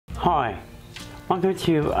Hi, welcome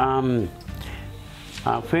to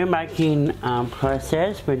filmmaking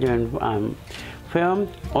process. We're doing film.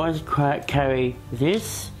 Always carry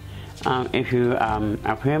this. If you are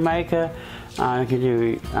a filmmaker, you can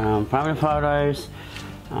do family photos.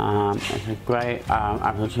 It's a great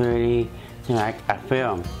opportunity to make a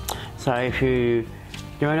film. So if you're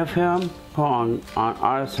doing a film, put on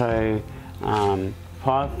ISO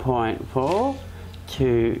 5.4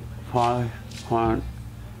 to 5.5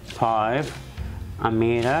 a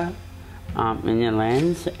meter in the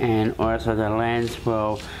lens, and also the lens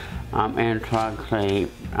will introduce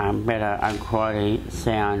better quality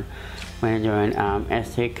sound when you're doing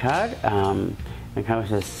SD card. It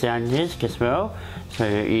comes with a sound disc as well, so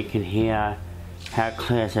you can hear how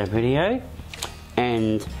clear is the video.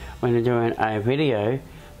 And when you're doing a video,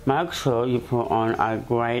 make sure you put on a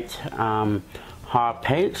great high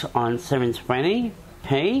pitch on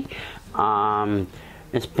 720p.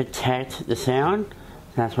 It's protect the sound.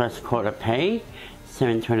 That's why it's called a P.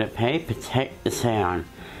 720p, protect the sound.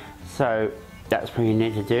 So that's what you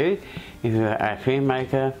need to do if you're a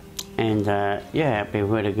filmmaker, and yeah, it'd be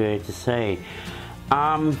really good to see.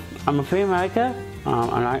 I'm a filmmaker.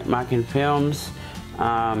 I like making films.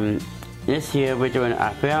 This year we're doing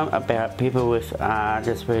a film about people with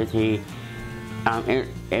disability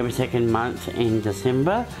every second month in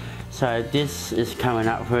December. So this is coming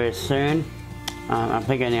up very soon. A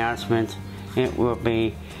big announcement. It will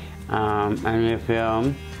be a new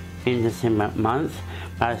film in December month.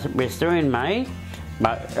 But we're still in May.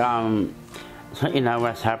 But so you know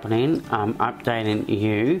what's happening. Updating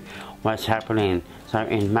you what's happening. So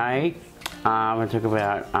in May, we'll talk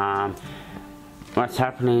about what's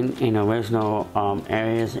happening in original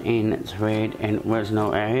areas in Sweden and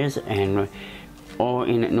regional areas, and all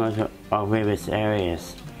in North of Rivers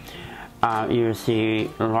areas. You will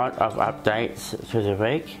see a lot of updates through the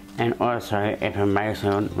week, and also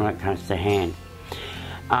information when it comes to hand.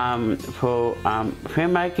 For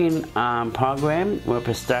filmmaking program, we'll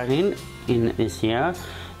be starting in this year,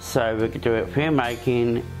 so we could do it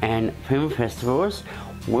filmmaking and film festivals.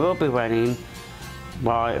 We'll be running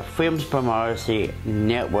by Films by Morrissey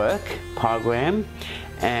Network program,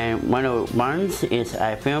 and one of the ones is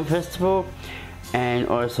a film festival and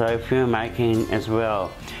also filmmaking as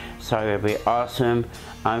well. So it'll be awesome.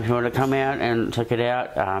 If you want to come out and check it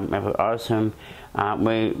out, it'll be awesome.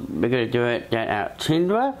 We're going to do it down at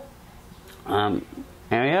Tindra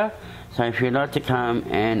area. So if you'd like to come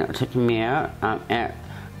and check me out,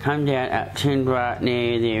 come down at Tindra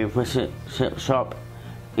near the visit shop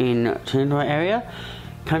in Tindra area.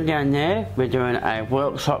 Come down there. We're doing a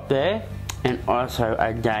workshop there, and also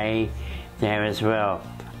a day there as well.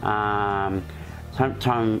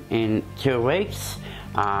 Sometime in 2 weeks.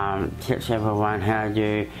 Teach everyone how to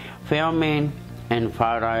do filming and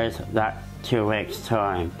photos that 2 weeks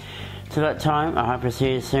time. To that time, I hope to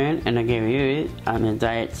see you soon, and I'll give you the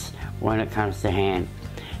dates when it comes to hand.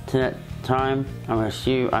 To that time, I wish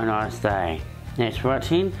you a nice day. Thanks for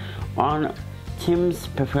watching on Tim's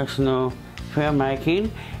Professional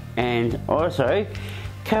Filmmaking, and also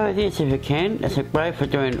cover this if you can. It's great for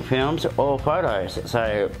doing films or photos,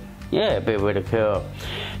 so yeah, it'd be really cool.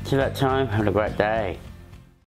 Till that time, have a great day.